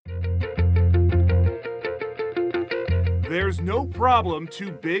There's no problem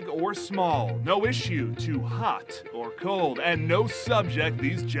too big or small, no issue too hot or cold, and no subject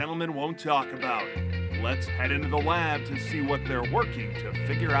these gentlemen won't talk about. Let's head into the lab to see what they're working to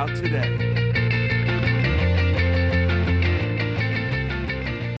figure out today.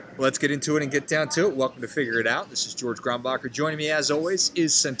 Let's get into it and get down to it. Welcome to Figure It Out. This is George Grombacher. Joining me, as always,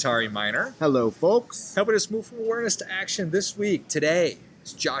 is Centauri Minor. Hello, folks. Helping us move from awareness to action this week. Today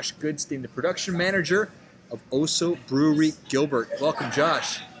is Josh Goodstein, the production manager of Oso Brewery Gilbert. Welcome,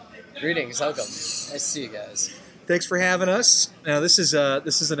 Josh. Greetings, welcome. Nice to see you guys. Thanks for having us. Now, this is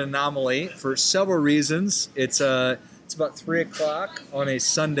an anomaly for several reasons. It's about 3 o'clock on a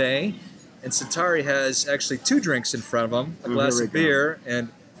Sunday, and Centauri has actually 2 drinks in front of him, a glass of beer and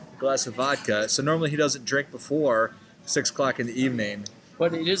glass of vodka. So normally he doesn't drink before 6 o'clock in the evening.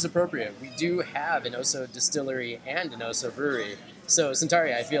 But it is appropriate. We do have an Oso distillery and an Oso brewery. So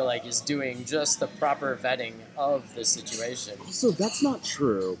Centauri, I feel like, is doing just the proper vetting of the situation. So that's not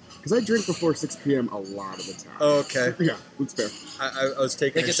true, because I drink before 6 p.m. a lot of the time. Oh, okay. Yeah, that's fair. I was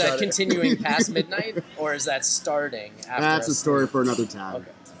taking Like, a is shot that at- continuing past midnight, or is that starting after? That's a story for another time.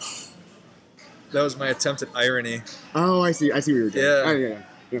 Okay. That was my attempt at irony. Oh, I see what you're doing. Yeah. Oh,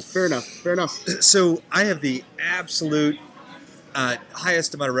 yeah. Fair enough. So I have the absolute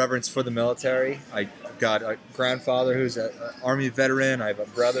highest amount of reverence for the military. I've got a grandfather who's an Army veteran. I have a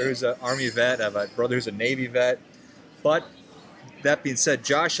brother who's an Army vet. I have a brother who's a Navy vet. But that being said,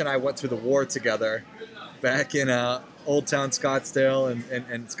 Josh and I went through the war together back in Old Town Scottsdale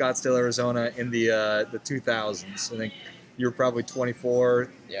and Scottsdale, Arizona in the 2000s. I think you were probably 24,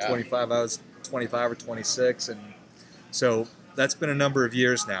 Yeah. 25. I was 25 or 26. And so that's been a number of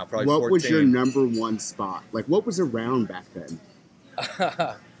years now, probably What 14. was your number one spot? Like, what was around back then?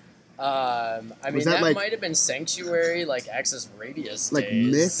 I mean, Was that that like- might have been Sanctuary, like Access Radius Like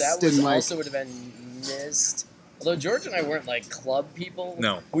days. Mist That was and, like- also would have been Mist. Although George and I weren't like club people.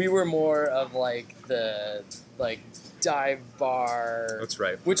 No. We were more of like the dive bar. That's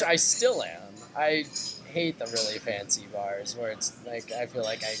right. Which I still am. I hate the really fancy bars where it's like I feel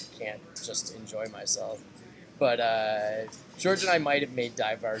like I can't just enjoy myself. But George and I might have made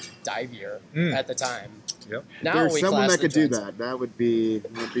dive bars divier at the time. Yep. Now There's we someone class that the could do joints. that. That would be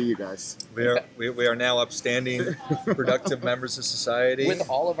you guys. We are now upstanding, productive members of society. With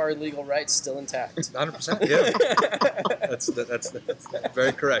all of our legal rights still intact. 100%, yeah. that's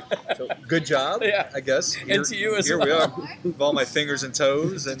very correct. So, good job, Yeah. I guess. And to you as here well. we are, with all my fingers and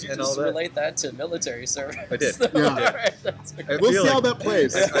toes and, Did you and all just that. relate that to military service? I did. Yeah. All right, that's okay. I We'll feel see how like- that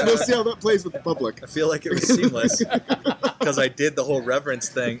plays. We'll see how that plays with the public. I feel like it was seamless because I did the whole reverence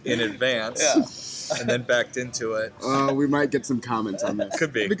thing in advance and then backed into it. We might get some comments on this.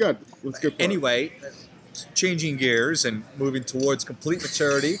 Could be. It'll be good. Let's go. Anyway, changing gears and moving towards complete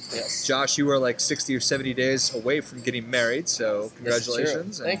maturity. Yes. Josh, you are like 60 or 70 days away from getting married, so This is true.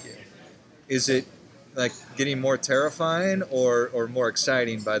 congratulations. And Thank you. Is it like getting more terrifying or more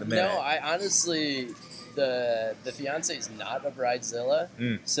exciting by the minute? No, I honestly, the fiance is not a bridezilla,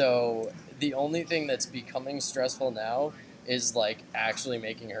 so the only thing that's becoming stressful now is like actually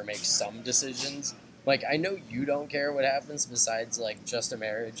making her make some decisions. Like, I know you don't care what happens besides like just a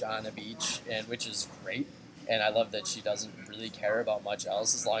marriage on a beach, and which is great. And I love that she doesn't really care about much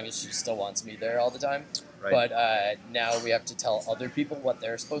else as long as she still wants me there all the time. Right. But now we have to tell other people what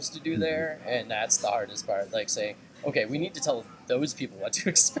they're supposed to do there, and that's the hardest part. Like saying, okay, we need to tell those people what to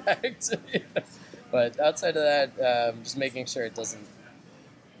expect. But outside of that, just making sure it doesn't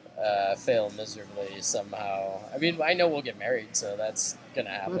fail miserably somehow. I mean, I know we'll get married, so that's gonna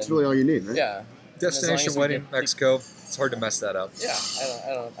happen. That's really all you need, right? Yeah. Destination as long as we wedding, get- Mexico. It's hard to mess that up. Yeah,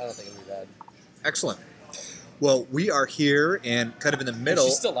 I don't think it'll be bad. Excellent. Well, we are here and kind of in the And middle.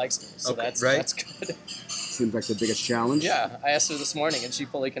 she still likes me, so Okay, that's right. that's good. Seems like the biggest challenge. Yeah, I asked her this morning, and she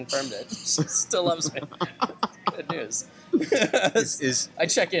fully confirmed it. She still loves me. Good news. is I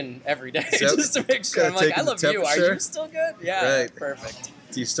check in every day So, just to make sure. kinda I'm like, I taking the love you. Are temperature? you still good? Yeah, Right. perfect.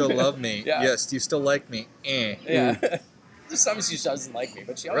 do you still love me? Yeah. Yes. Do you still like me? Yeah. Sometimes she doesn't like me,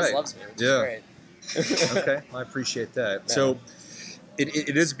 but she always Right. loves me, which Yeah. is great. Okay, I appreciate that. Yeah. So,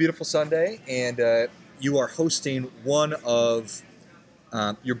 it is a beautiful Sunday, and you are hosting one of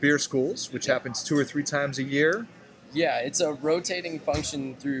your beer schools, which happens 2 or 3 times a year. Yeah, it's a rotating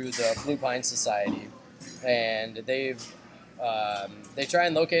function through the Blue Pine Society, and they try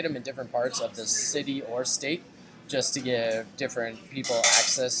and locate them in different parts of the city or state, just to give different people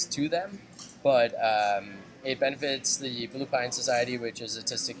access to them. But it benefits the Blue Pine Society, which is a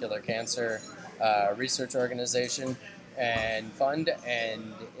testicular cancer research organization and fund,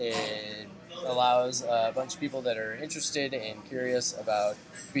 and it allows a bunch of people that are interested and curious about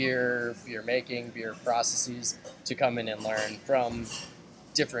beer making, beer processes to come in and learn from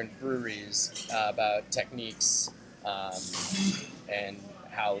different breweries about techniques and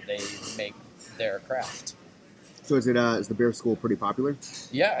how they make their craft. So is the beer school pretty popular?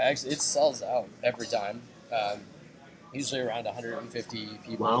 Yeah, actually, it sells out every time. Usually around 150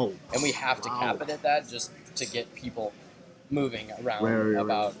 people. Wow. And we have to cap it at that just to get people moving around.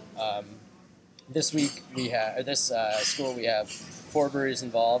 Right. This week this school we have 4 breweries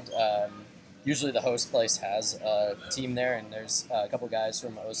involved. Usually the host place has a team there, and there's a couple guys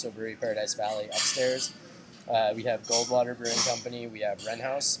from Oso Brewery, Paradise Valley upstairs. We have Goldwater Brewing Company, we have Wren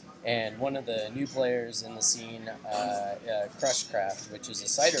House, and one of the new players in the scene, Crush Craft, which is a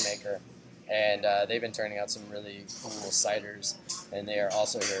cider maker. And they've been turning out some really cool ciders, and they are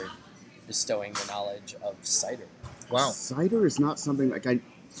also here bestowing the knowledge of cider. Wow. Cider is not something like I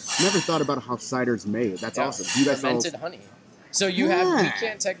never thought about how cider's made. That's awesome. Do you guys fermented honey. So we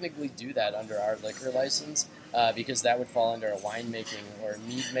can't technically do that under our liquor license because that would fall under a winemaking or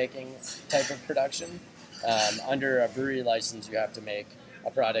mead making type of production. Under a brewery license, you have to make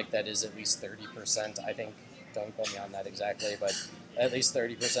a product that is at least 30%. I think, don't quote me on that exactly, but at least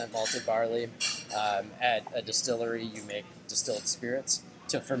 30% malted barley. At a distillery, you make distilled spirits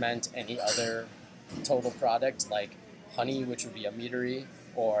to ferment any other total product, like honey, which would be a meadery,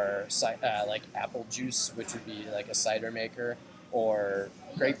 or like apple juice, which would be like a cider maker, or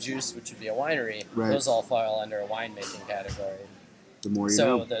grape juice, which would be a winery. Right. Those all fall under a winemaking category. The more you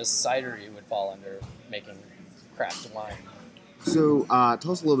know. So the cidery would fall under making craft wine. So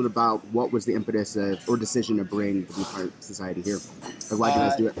tell us a little bit about what was the impetus or decision to bring the Beer Pint Society here. Or why did you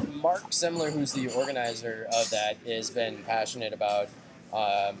guys do it? Mark Semler, who's the organizer of that, has been passionate about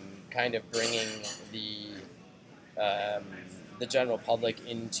kind of bringing the general public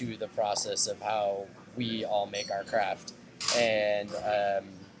into the process of how we all make our craft. And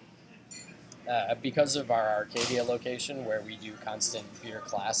because of our Arcadia location, where we do constant beer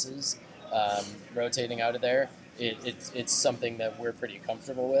classes rotating out of there, it's something that we're pretty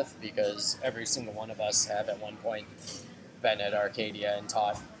comfortable with, because every single one of us have at one point been at Arcadia and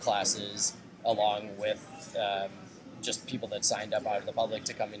taught classes along with just people that signed up out of the public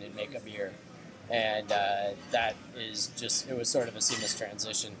to come in and make a beer. And that is just, it was sort of a seamless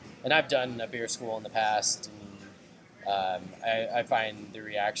transition. And I've done a beer school in the past, and I find the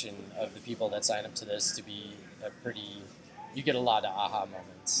reaction of the people that sign up to this to be you get a lot of aha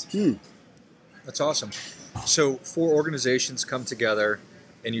moments. That's awesome. So 4 organizations come together,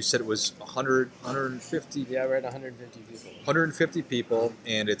 and you said it was 150? Yeah, we're at 150 people. 150 people,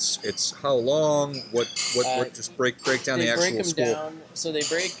 and it's how long? What just break down the actual school. Down, so they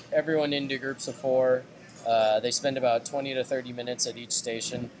break everyone into groups of 4. They spend about 20 to 30 minutes at each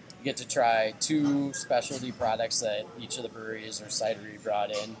station. You get to try 2 specialty products that each of the breweries or cidery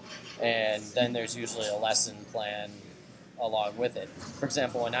brought in, and then there's usually a lesson plan along with it. For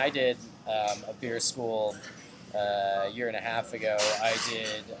example, when I did a beer school a year and a half ago, I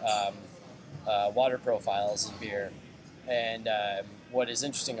did water profiles in beer. And what is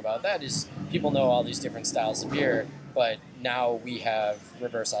interesting about that is people know all these different styles of beer, but now we have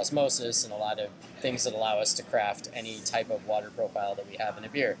reverse osmosis and a lot of things that allow us to craft any type of water profile that we have in a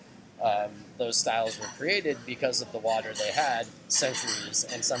beer. Those styles were created because of the water they had centuries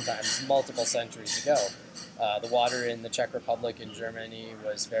and sometimes multiple centuries ago. The water in the Czech Republic and Germany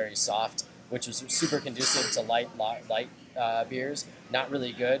was very soft, which was super conducive to light beers. Not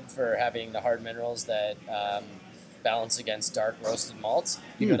really good for having the hard minerals that balance against dark roasted malts.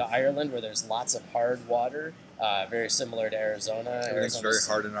 You go to Ireland, where there's lots of hard water, very similar to Arizona. Everything's very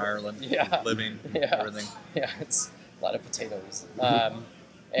hard in Ireland. Yeah. Living, everything. Yeah, it's a lot of potatoes.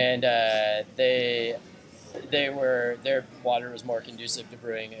 And their water was more conducive to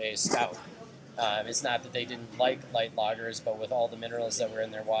brewing a stout. It's not that they didn't like light lagers, but with all the minerals that were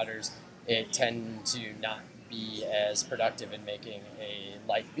in their waters, it tended to not be as productive in making a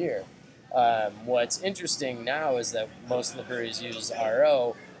light beer. What's interesting now is that most of the breweries use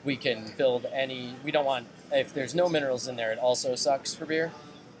RO. We can build we don't want, if there's no minerals in there, it also sucks for beer,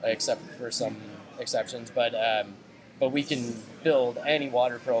 except for some exceptions, but we can build any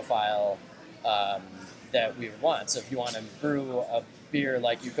water profile that we would want. So if you want to brew a beer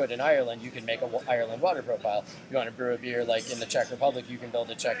like you could in Ireland, you can make an Ireland water profile. If you want to brew a beer like in the Czech Republic, you can build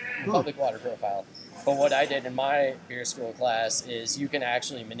a Czech Republic water profile. But what I did in my beer school class is you can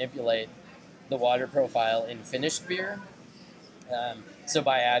actually manipulate the water profile in finished beer. So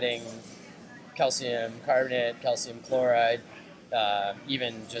by adding calcium carbonate, calcium chloride,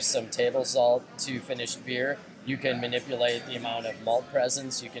 even just some table salt to finished beer, You can manipulate the amount of malt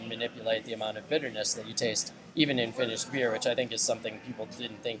presence. You can manipulate the amount of bitterness that you taste, even in finished beer, which I think is something people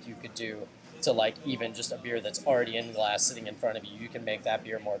didn't think you could do to like even just a beer that's already in glass sitting in front of you. You can make that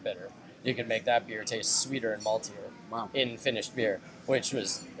beer more bitter. You can make that beer taste sweeter and maltier in finished beer,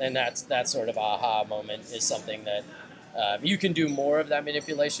 and that sort of aha moment is something that you can do more of that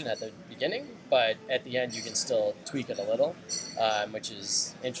manipulation at the beginning, but at the end you can still tweak it a little, which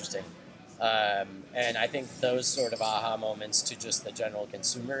is interesting. And I think those sort of aha moments to just the general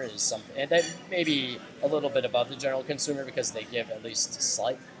consumer is something, and then maybe a little bit above the general consumer because they give at least a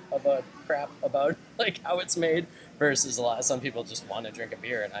slight of a crap about like how it's made versus some people just want to drink a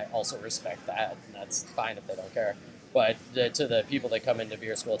beer, and I also respect that, and that's fine if they don't care. But to the people that come into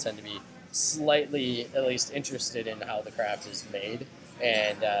beer school tend to be slightly at least interested in how the craft is made,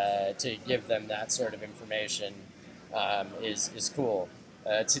 and to give them that sort of information is cool.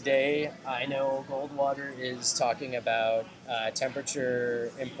 Today, I know Goldwater is talking about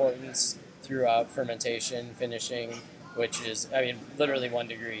temperature importance throughout fermentation, finishing, which is, I mean, literally 1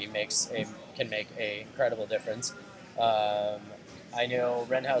 degree can make a incredible difference. I know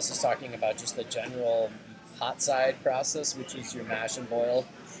Renhouse is talking about just the general hot side process, which is your mash and boil.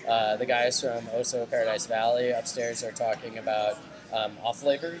 The guys from Oso Paradise Valley upstairs are talking about off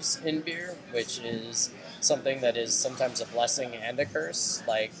flavors in beer, which is something that is sometimes a blessing and a curse.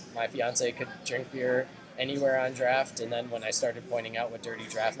 Like, my fiance could drink beer anywhere on draft, and then when I started pointing out what dirty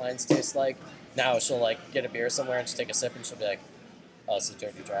draft lines taste like, now she'll like get a beer somewhere and she'll take a sip and she'll be like, oh, it's a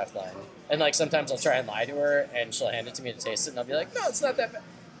dirty draft line. And like sometimes I'll try and lie to her and she'll hand it to me to taste it and I'll be like, no, it's not that bad.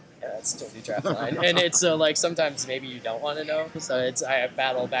 Yeah, it's a dirty draft line. And it's like sometimes maybe you don't want to know. So I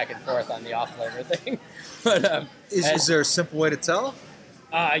battle back and forth on the off flavor thing. But is there a simple way to tell?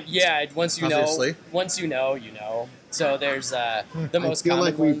 Yeah, once you Obviously. know, you know. So there's the most I feel common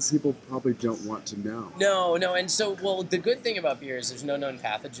like ones. people probably don't want to know. No, and so, well, the good thing about beer is there's no known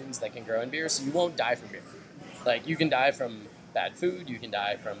pathogens that can grow in beer, so you won't die from beer. Like, you can die from bad food, you can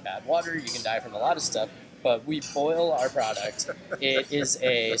die from bad water, you can die from a lot of stuff, but we boil our product. It is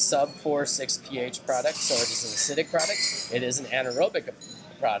a sub 4.6 pH product, so it is an acidic product. It is an anaerobic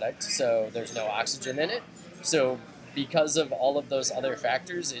product, so there's no oxygen in it. So because of all of those other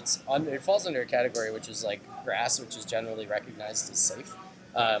factors, it falls under a category which is like grass, which is generally recognized as safe,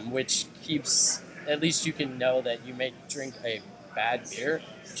 which keeps, at least you can know that you may drink a bad beer,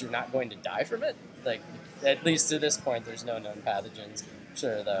 but you're not going to die from it. Like, at least to this point, there's no known pathogens.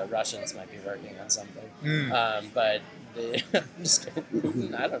 Sure, the Russians might be working on something, but I'm just kidding.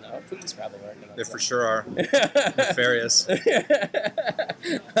 Putin, I don't know. Putin's probably working on They something. for sure are. Nefarious.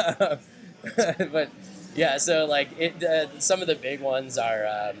 But yeah, so like some of the big ones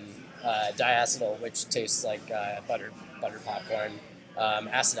are diacetyl, which tastes like buttered popcorn,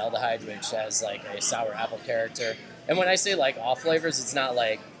 acetaldehyde, which has like a sour apple character. And when I say like off flavors, it's not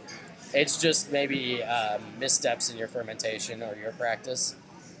like, it's just maybe missteps in your fermentation or your practice.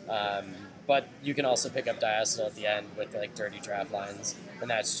 But you can also pick up diacetyl at the end with like dirty draft lines, and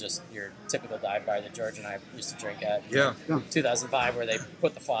that's just your typical dive bar that George and I used to drink at. Yeah. 2005, where they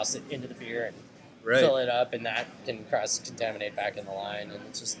put the faucet into the beer and Right. fill it up, and that can cross-contaminate back in the line, and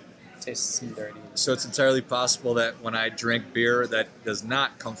it just tastes dirty. So it's entirely possible that when I drink beer that does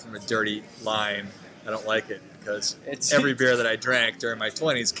not come from a dirty line, I don't like it, because every beer that I drank during my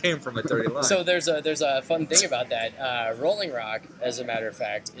 20s came from a dirty line. So there's a fun thing about that. Rolling Rock, as a matter of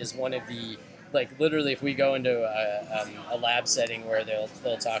fact, is one of the, like, literally, if we go into a lab setting where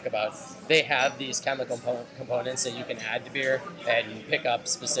they'll talk about, they have these chemical components that you can add to beer and pick up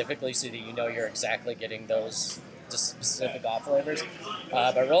specifically so that you know you're exactly getting those just specific off flavors.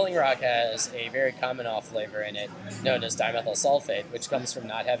 But Rolling Rock has a very common off flavor in it known as dimethyl sulfate, which comes from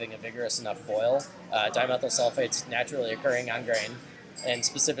not having a vigorous enough boil. Dimethyl sulfate's naturally occurring on grain, and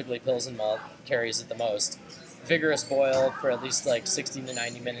specifically Pilsen malt carries it the most. Vigorous boil for at least like 60 to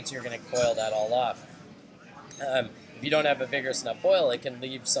 90 minutes, you're going to boil that all off. If you don't have a vigorous enough boil, it can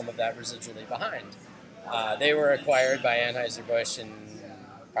leave some of that residually behind. They were acquired by Anheuser-Busch in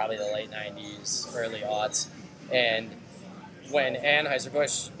probably the late 90s, early aughts. And when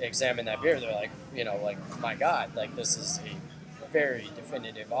Anheuser-Busch examined that beer, they're like, my God, like, this is a very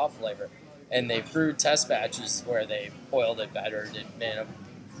definitive off flavor. And they brewed test batches where they boiled it better,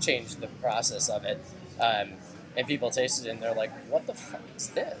 changed the process of it. And people tasted it and they're like, what the fuck is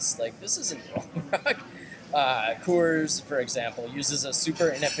this? Like, this isn't Rolling Rock. Coors, for example, uses a super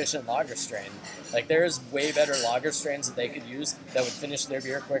inefficient lager strain. Like, there's way better lager strains that they could use that would finish their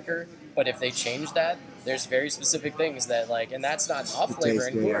beer quicker. But if they change that, there's very specific things that, like, and that's not off flavor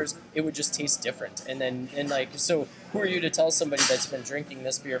in Coors, it would just taste different. And like, so who are you to tell somebody that's been drinking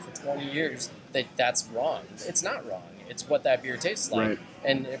this beer for 20 years that's wrong. It's not wrong. It's what that beer tastes like. Right.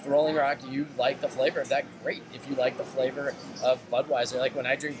 And if Rolling Rock, you like the flavor of that, great. If you like the flavor of Budweiser, like when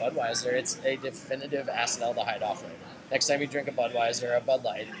I drink Budweiser, it's a definitive acetaldehyde off flavor. Next time you drink a Budweiser or a Bud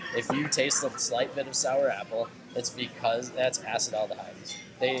Light, if you taste a slight bit of sour apple, it's because that's acetaldehyde.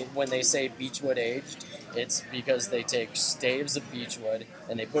 When they say beechwood aged, it's because they take staves of beechwood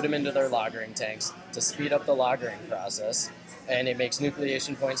and they put them into their lagering tanks to speed up the lagering process, and it makes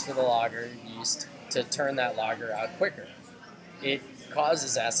nucleation points for the lager yeast to turn that lager out quicker. It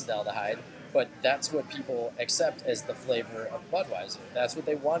causes acetaldehyde, but that's what people accept as the flavor of Budweiser. That's what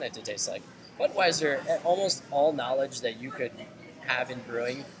they want it to taste like. Budweiser, almost all knowledge that you could have in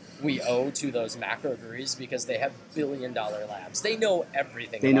brewing, we owe to those macro breweries because they have billion-dollar labs. They know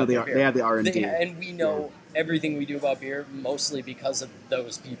everything. They know about beer. they have the R&D. And we know everything we do about beer mostly because of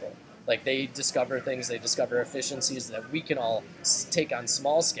those people. Like, they discover things, they discover efficiencies that we can all take on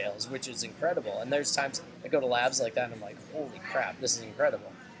small scales, which is incredible. And there's times I go to labs like that and I'm like, holy crap, this is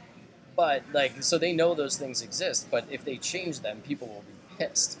incredible. But, like, so they know those things exist, but if they change them, people will be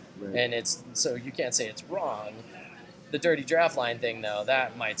pissed. Right. And so you can't say it's wrong. The dirty draft line thing, though,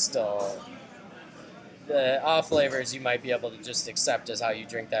 that might still... The off flavors you might be able to just accept as how you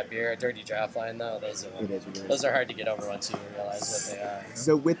drink that beer. A dirty draft line, though, those are hard to get over once you realize what they are.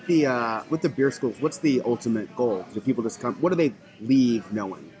 So with the beer schools, what's the ultimate goal? Do people just come? What do they leave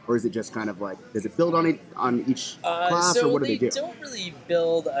knowing, or is it just kind of like, does it build on each class, or what do they do? They don't really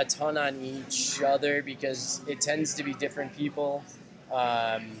build a ton on each other because it tends to be different people.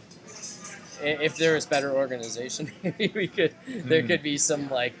 If there was better organization, maybe there could be some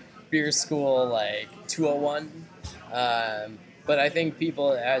like beer school like 201. But I think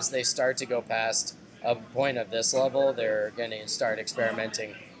people, as they start to go past a point of this level, they're going to start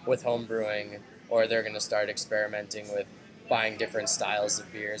experimenting with home brewing, or they're going to start experimenting with buying different styles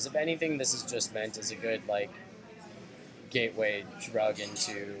of beers. If anything, this is just meant as a good like gateway drug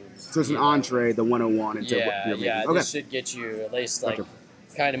into. So it's an entree, the 101 into beer making. Okay. This should get you at least like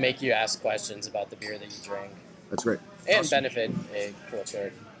kind of make you ask questions about the beer that you drink. That's great. And benefit a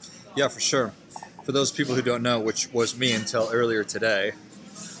culture. Yeah, for sure. For those people who don't know, which was me until earlier today,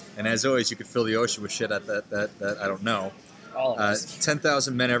 and as always, you could fill the ocean with shit that I don't know. All of us.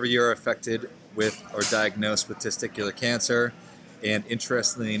 10,000 men every year are affected with or diagnosed with testicular cancer. And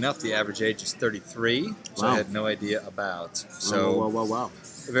interestingly enough, the average age is 33, which I had no idea about. So, wow.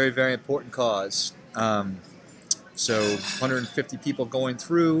 A very, very important cause. So 150 people going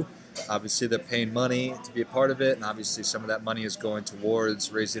through. Obviously, they're paying money to be a part of it, and obviously some of that money is going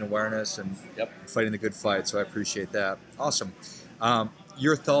towards raising awareness and fighting the good fight, so I appreciate that. Awesome.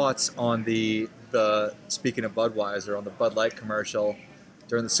 Your thoughts on the speaking of Budweiser, on the Bud Light commercial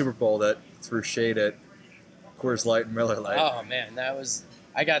during the Super Bowl that threw shade at Coors Light and Miller Lite? Oh, man,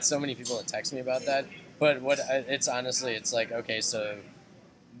 I got so many people that text me about that, but it's honestly, it's like, okay, so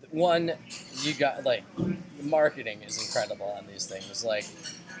one, you got, like, marketing is incredible on these things, like,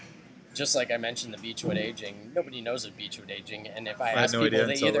 just like I mentioned, the beechwood aging, nobody knows what beechwood aging, and if I ask people,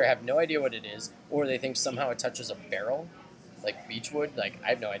 they either have no idea what it is, or they think somehow it touches a barrel, like beechwood. Like, I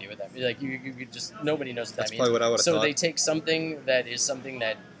have no idea what that means. Like, you just, nobody knows what that means. That's probably what I would have thought. So they take something that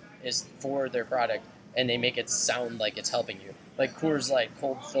is for their product, and they make it sound like it's helping you. Like Coors Light,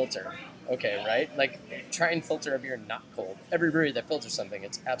 cold filter. Okay, right? Like, try and filter a beer not cold. Every brewery that filters something,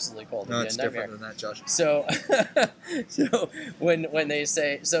 it's absolutely cold. No, it's different than that, Josh. So, so when they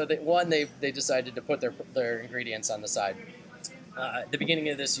say, they decided to put their ingredients on the side. At the beginning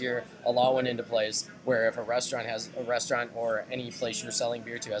of this year, a law went into place where if a restaurant or any place you're selling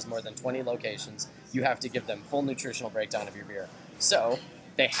beer to has more than 20 locations, you have to give them full nutritional breakdown of your beer. So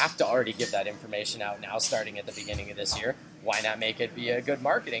they have to already give that information out now, starting at the beginning of this year. Why not make it be a good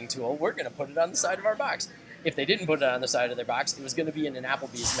marketing tool? We're going to put it on the side of our box. If they didn't put it on the side of their box, it was going to be in an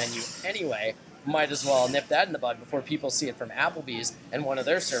Applebee's menu anyway. Might as well nip that in the bud before people see it from Applebee's and one of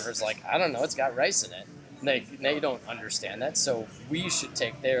their servers like, I don't know, it's got rice in it. They don't understand that, so we as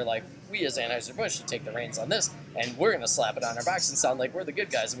Anheuser-Busch should take the reins on this, and we're going to slap it on our box and sound like we're the good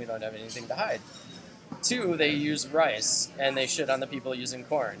guys and we don't have anything to hide. 2, they use rice, and they shit on the people using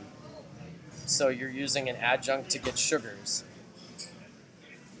corn. So you're using an adjunct to get sugars.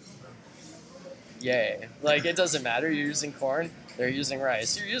 Yay. Like, it doesn't matter. You're using corn, they're using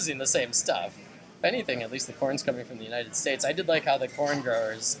rice. You're using the same stuff. If anything, at least the corn's coming from the United States. I did like how the corn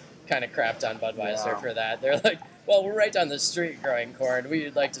growers kind of crapped on Budweiser for that. They're like, well, we're right down the street growing corn.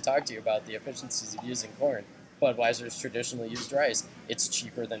 We'd like to talk to you about the efficiencies of using corn. Budweiser's traditionally used rice. It's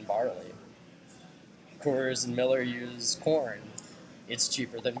cheaper than barley. Coors and Miller use corn. It's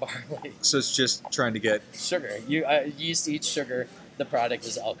cheaper than barley. So it's just trying to get sugar. Yeast eats sugar. The product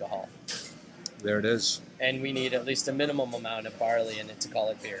is alcohol. There it is. And we need at least a minimum amount of barley in it to call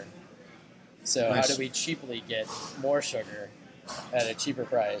it beer. So Nice. how do we cheaply get more sugar at a cheaper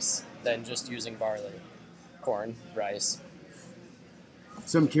price than just using barley, corn, rice?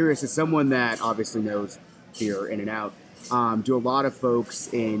 So I'm curious, as someone that obviously knows beer in and out, do a lot of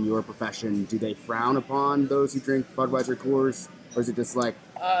folks in your profession, do they frown upon those who drink Budweiser, Coors, or is it just like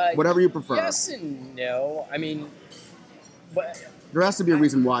whatever you prefer? Yes and no. I mean, but There has to be a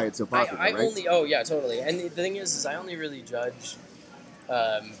reason why it's so popular, I right? only yeah, totally. And the thing is I only really judge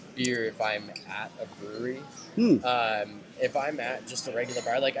beer if I'm at a brewery. If I'm at just a regular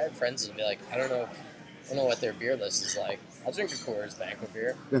bar, like I have friends that'll be like, I don't know what their beer list is like. I'll drink a Coors Banquet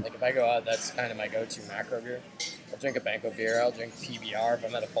beer. Yeah. Like if I go out, that's kind of my go-to macro beer. I'll drink a Banquet beer. I'll drink PBR if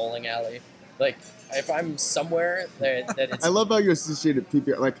I'm at a bowling alley. Like if I'm somewhere that it's I love how you associated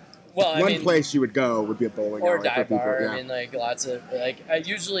PBR. Like, well, I one mean, place you would go would be a bowling or alley for dive people. bar. Yeah. I mean, like lots of like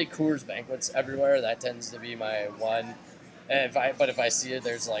usually Coors Banquets everywhere. That tends to be my one. And if I see it,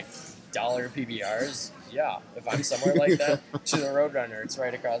 there's like dollar PBRs. Yeah, if I'm somewhere like that, to the Roadrunner. It's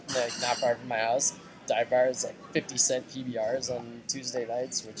right across, like not far from my house. Dive bar is like 50-cent PBRs on Tuesday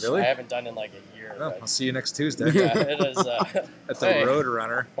nights, which Really? I haven't done in like a year. Oh, but I'll see you next Tuesday yeah, it is. at the hey.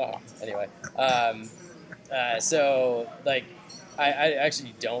 Roadrunner. Wow. Anyway, so like, I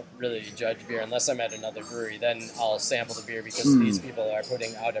actually don't really judge beer unless I'm at another brewery. Then I'll sample the beer because these people are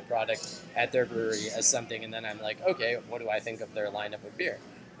putting out a product at their brewery as something, and then I'm like, okay, what do I think of their lineup of beer?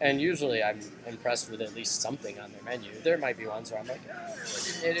 And usually I'm impressed with at least something on their menu. There might be ones where I'm like, oh, it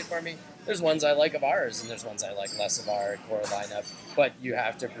didn't hit it for me. There's ones I like of ours, and there's ones I like less of our core lineup. But you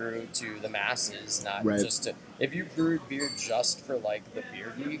have to brew to the masses, not Right. just to... If you brewed beer just for, like, the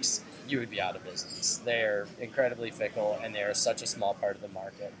beer geeks, you would be out of business. They're incredibly fickle, and they are such a small part of the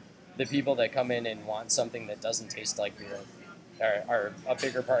market. The people that come in and want something that doesn't taste like beer are a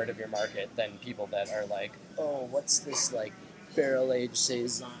bigger part of your market than people that are like, oh, what's this, like, barrel-aged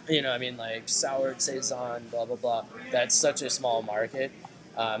Saison, like soured Saison, blah, blah, blah. That's such a small market.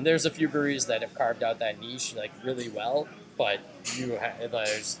 There's a few breweries that have carved out that niche, like, really well, but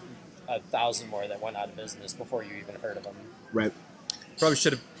there's 1,000 more that went out of business before you even heard of them. Right. Probably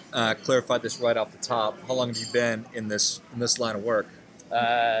should have clarified this right off the top. How long have you been in this line of work?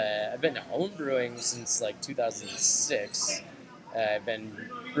 I've been home brewing since, like, 2006. I've been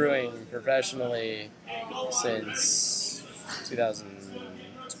brewing professionally since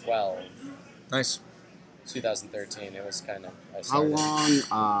 2012, Nice. 2013. It was kind of. How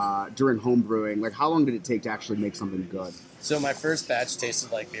long during home brewing? Like, how long did it take to actually make something good? So my first batch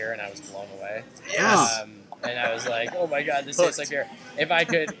tasted like beer, and I was blown away. Yes. And I was like, "Oh my god, this tastes like beer." If I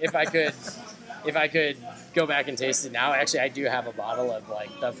could go back and taste it now, actually, I do have a bottle of like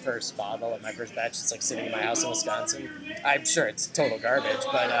the first bottle of my first batch. It's like sitting in my house in Wisconsin. I'm sure it's total garbage,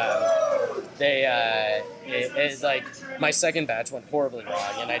 but it's like my second batch went horribly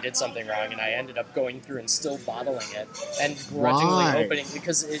wrong, and I did something wrong, and I ended up going through and still bottling it and grudgingly Why? opening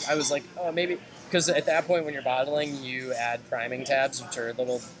because I was like, oh, maybe because at that point when you're bottling, you add priming tabs, which are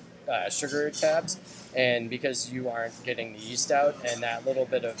little sugar tabs. And because you aren't getting the yeast out, and that little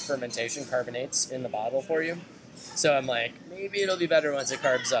bit of fermentation carbonates in the bottle for you. So I'm like, maybe it'll be better once it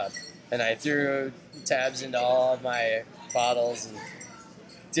carbs up. And I threw tabs into all of my bottles and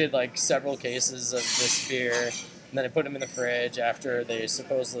did like several cases of this beer. And then I put them in the fridge after they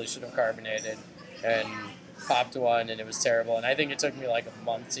supposedly should have carbonated, and popped one, and it was terrible. And I think it took me like a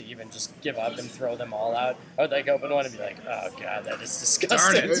month to even just give up and throw them all out. I would like open one and be like, oh god, that is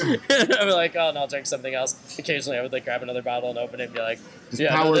disgusting. I'd be like, oh, no, I'll drink something else. Occasionally I would like grab another bottle and open it and be like, Just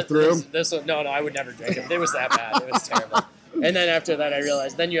yeah, power no, through? This one, no, I would never drink it. It was that bad. It was terrible. And then after that, I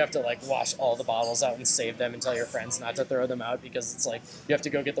realized then you have to like wash all the bottles out and save them and tell your friends not to throw them out, because it's like you have to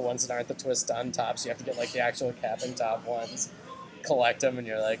go get the ones that aren't the twist on top, so you have to get like the actual cap and top ones, collect them, and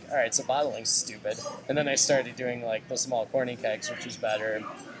you're like, all right, so bottling's stupid. And then I started doing like the small corny kegs, which was better.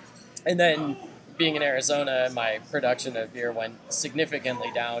 And then being in Arizona, my production of beer went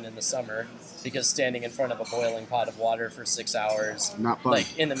significantly down in the summer, because standing in front of a boiling pot of water for 6 hours, Not fun.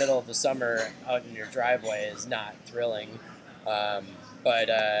 like in the middle of the summer out in your driveway, is not thrilling. But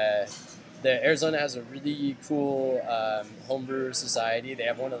Arizona has a really cool homebrew society. They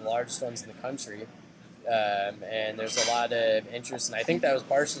have one of the largest ones in the country. And there's a lot of interest, and I think that was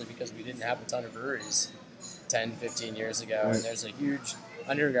partially because we didn't have a ton of breweries 10, 15 years ago, Right. and there's a huge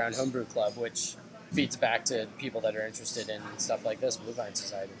underground homebrew club, which feeds back to people that are interested in stuff like this, Blue Vine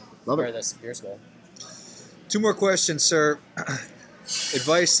Society, Love or it. this beer school. 2 more questions, sir.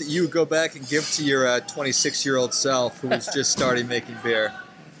 Advice that you would go back and give to your 26-year-old self who was just starting making beer.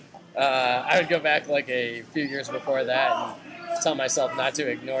 I would go back like a few years before that and tell myself not to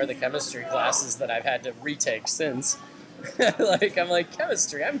ignore the chemistry classes that I've had to retake since. Like, I'm like,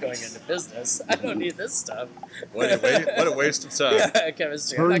 chemistry, I'm going into business. I don't need this stuff. What a waste of time. Yeah,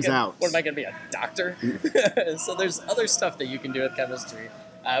 chemistry. Turns out. What am I going to be, a doctor? So there's other stuff that you can do with chemistry.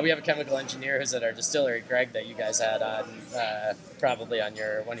 We have a chemical engineer who's at our distillery, Greg, that you guys had on, probably on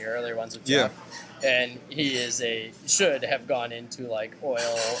one of your earlier ones with Jeff. And he should have gone into like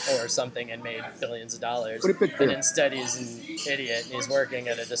oil or something and made billions of dollars. And instead he's an idiot and he's working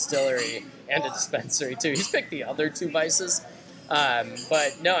at a distillery and a dispensary too. He's picked the other two vices.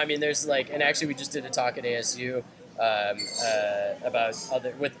 But no, I mean, there's like, and actually we just did a talk at ASU about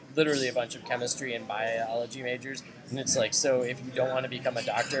with literally a bunch of chemistry and biology majors, and it's like, so if you don't want to become a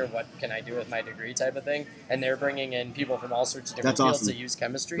doctor, what can I do with my degree type of thing? And they're bringing in people from all sorts of different fields that use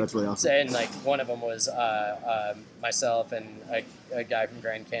chemistry. That's really awesome. And like one of them was myself and a guy from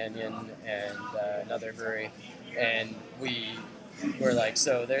Grand Canyon and another brewery, and we were like,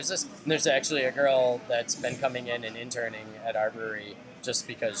 so there's actually a girl that's been coming in and interning at our brewery just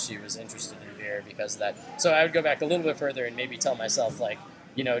because she was interested in beer because of that. So I would go back a little bit further and maybe tell myself, like,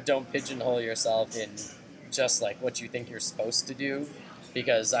 don't pigeonhole yourself in just like what you think you're supposed to do,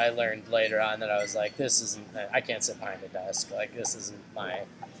 because I learned later on that I was like, I can't sit behind a desk. Like, this isn't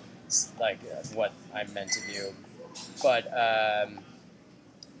what I'm meant to do. But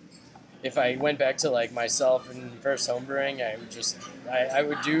if I went back to like myself and first homebrewing, I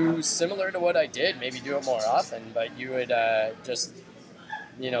would do similar to what I did, maybe do it more often, but you would just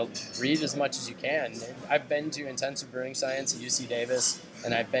read as much as you can. I've been to intensive brewing science at UC Davis,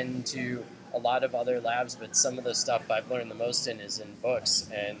 and I've been to a lot of other labs, but some of the stuff I've learned the most is in books,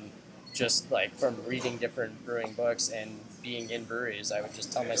 and just like from reading different brewing books and being in breweries, I would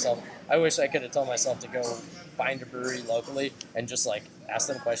just tell myself, I wish I could have told myself to go find a brewery locally and just like ask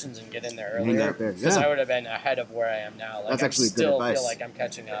them questions and get in there earlier, because I would have been ahead of where I am now. Like, that's actually still good advice. Feel like I'm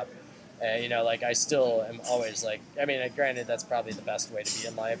catching up. Like I still am always like, I mean, granted, that's probably the best way to be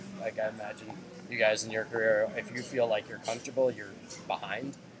in life. Like, I imagine you guys in your career, if you feel like you're comfortable, you're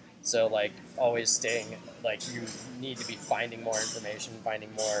behind. So like always staying, like you need to be finding more information,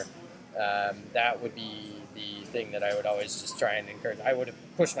 finding more. That would be the thing that I would always just try and encourage. I would have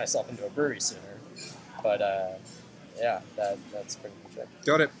pushed myself into a brewery sooner, but that's pretty much it.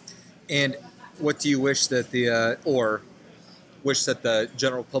 Got it. And what do you wish that the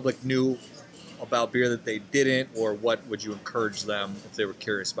general public knew about beer that they didn't, or what would you encourage them if they were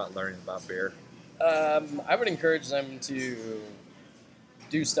curious about learning about beer? I would encourage them to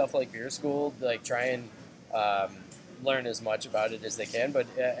do stuff like beer school, like try and learn as much about it as they can, but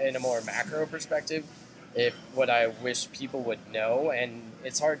in a more macro perspective, what I wish people would know, and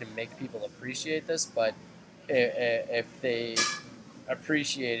it's hard to make people appreciate this, but if they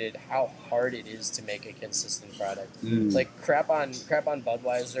appreciated how hard it is to make a consistent product. Like crap on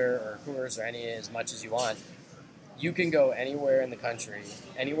Budweiser or Coors or any as much as you want. You can go anywhere in the country,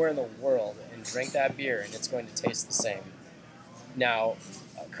 anywhere in the world, and drink that beer, and it's going to taste the same. Now,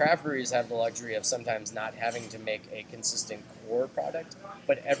 craft breweries have the luxury of sometimes not having to make a consistent core product,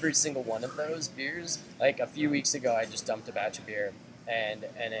 but every single one of those beers, like a few weeks ago, I just dumped a batch of beer, and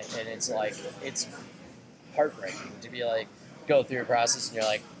it's like, it's heartbreaking to be like, go through a process and you're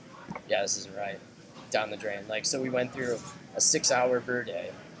like, yeah, this isn't right, down the drain. Like, so we went through a 6-hour brew day.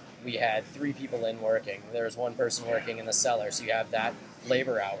 We had 3 people in working. There was 1 person working in the cellar, so you have that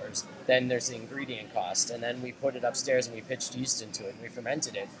labor hours. Then there's the ingredient cost, and then we put it upstairs and we pitched yeast into it and we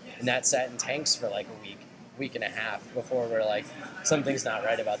fermented it, and that sat in tanks for like a week and a half before we're like, something's not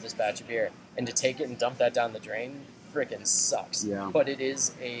right about this batch of beer. And to take it and dump that down the drain freaking sucks. Yeah. But it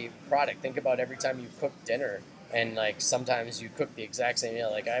is a product. Think about every time you cook dinner, and like sometimes you cook the exact same meal.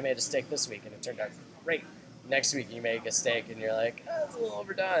 Like, I made a steak this week and it turned out great. Next week you make a steak and you're like, oh, it's a little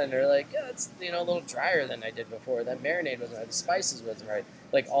overdone, or like, yeah, it's a little drier than I did before. That marinade wasn't right, the spices wasn't right.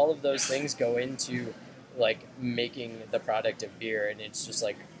 Like, all of those things go into like making the product of beer, and it's just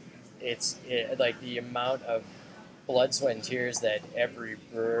like, like the amount of blood, sweat, and tears that every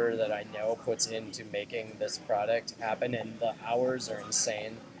brewer that I know puts into making this product happen, and the hours are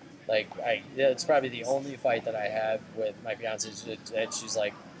insane. Like, it's probably the only fight that I have with my fiance is that she's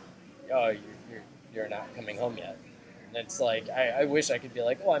like, oh, you're not coming home yet. And it's like, I wish I could be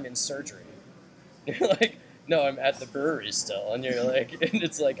like, oh, I'm in surgery. You're like, no, I'm at the brewery still. And you're like, and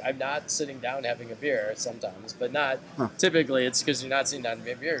it's like, I'm not sitting down having a beer sometimes, but not typically. It's because you're not sitting down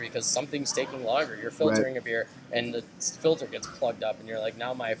having a beer because something's taking longer. You're filtering a beer and the filter gets plugged up and you're like,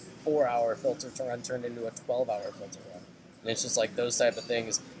 now my 4-hour filter run turned into a 12-hour filter run. And it's just like those type of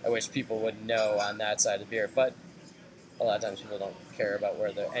things I wish people would know on that side of beer. But a lot of times people don't care about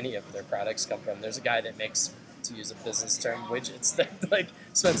where any of their products come from. There's a guy that makes to use a business term, widgets that like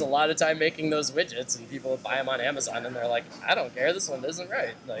spends a lot of time making those widgets, and people buy them on Amazon, and they're like, I don't care, this one isn't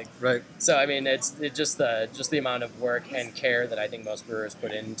right. Like, Right. So I mean, it's just the amount of work and care that I think most brewers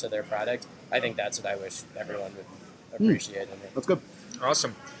put into their product. I think that's what I wish everyone would appreciate in it. That's good.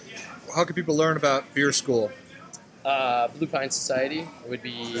 Awesome. How can people learn about beer school? Blue Pine Society would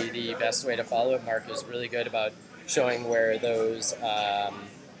be the best way to follow it. Mark is really good about showing where those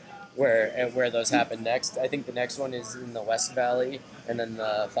where those happen next. I think the next one is in the West Valley, and then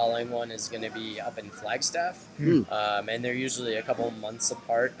the following one is going to be up in Flagstaff. And they're usually a couple months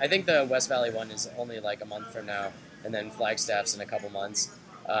apart. I think the West Valley one is only like a month from now, and then Flagstaff's in a couple months.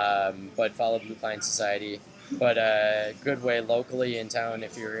 But follow Blue Pine Society. But a good way locally in town,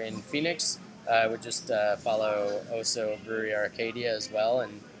 if you're in Phoenix, I would just follow Oso Brewery Arcadia as well,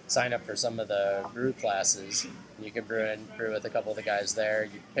 and sign up for some of the brew classes. You can brew with a couple of the guys there.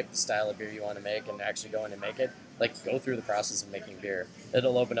 You pick the style of beer you want to make and actually go in and make it. Like, go through the process of making beer.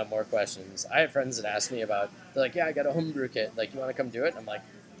 It'll open up more questions. I have friends that ask me about, they're like, yeah, I got a homebrew kit. Like, you want to come do it? I'm like,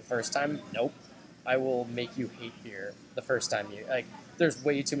 the first time? Nope. I will make you hate beer the first time you, like, there's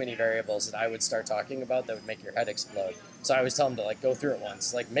way too many variables that I would start talking about that would make your head explode. So I always tell them to, like, go through it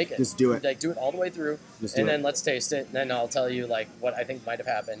once. Like, make it. Just do it. Like, do it all the way through. And then let's taste it. And then I'll tell you, like, what I think might have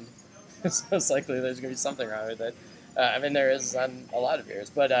happened. So it's likely there's going to be something wrong with it. I mean, there is on a lot of beers.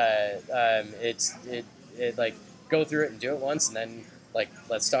 But it's like, go through it and do it once. And then, like,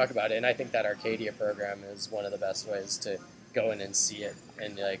 let's talk about it. And I think that Arcadia program is one of the best ways to go in and see it.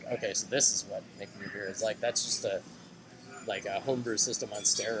 And you're like, okay, so this is what making your beer is like. That's just a homebrew system on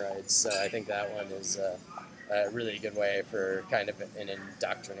steroids. So I think that one is a really good way for kind of an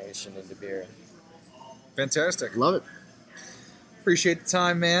indoctrination into beer. Fantastic. Love it. Appreciate the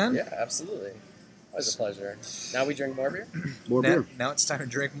time, man. Yeah, absolutely. Always a pleasure. Now we drink more beer? More beer. Now it's time to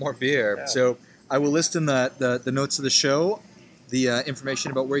drink more beer. Yeah. So I will list in the notes of the show the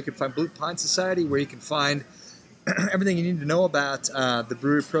information about where you can find Blue Pine Society, where you can find everything you need to know about the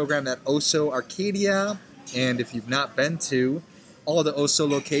brewery program at Oso Arcadia. And if you've not been to all the Oso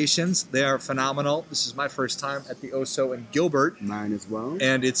locations, they are phenomenal. This is my first time at the Oso in Gilbert. Mine as well.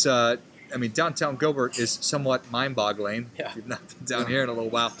 And it's, downtown Gilbert is somewhat mind-boggling. Yeah. If you've not been down here in a little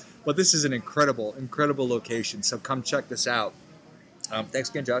while. But this is an incredible, incredible location. So come check this out. Thanks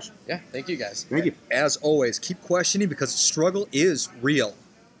again, Josh. Yeah, thank you guys. Thank you. As always, keep questioning because the struggle is real.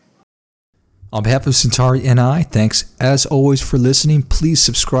 On behalf of Centauri NI, thanks as always for listening. Please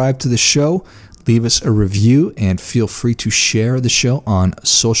subscribe to the show, leave us a review, and feel free to share the show on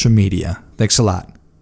social media. Thanks a lot.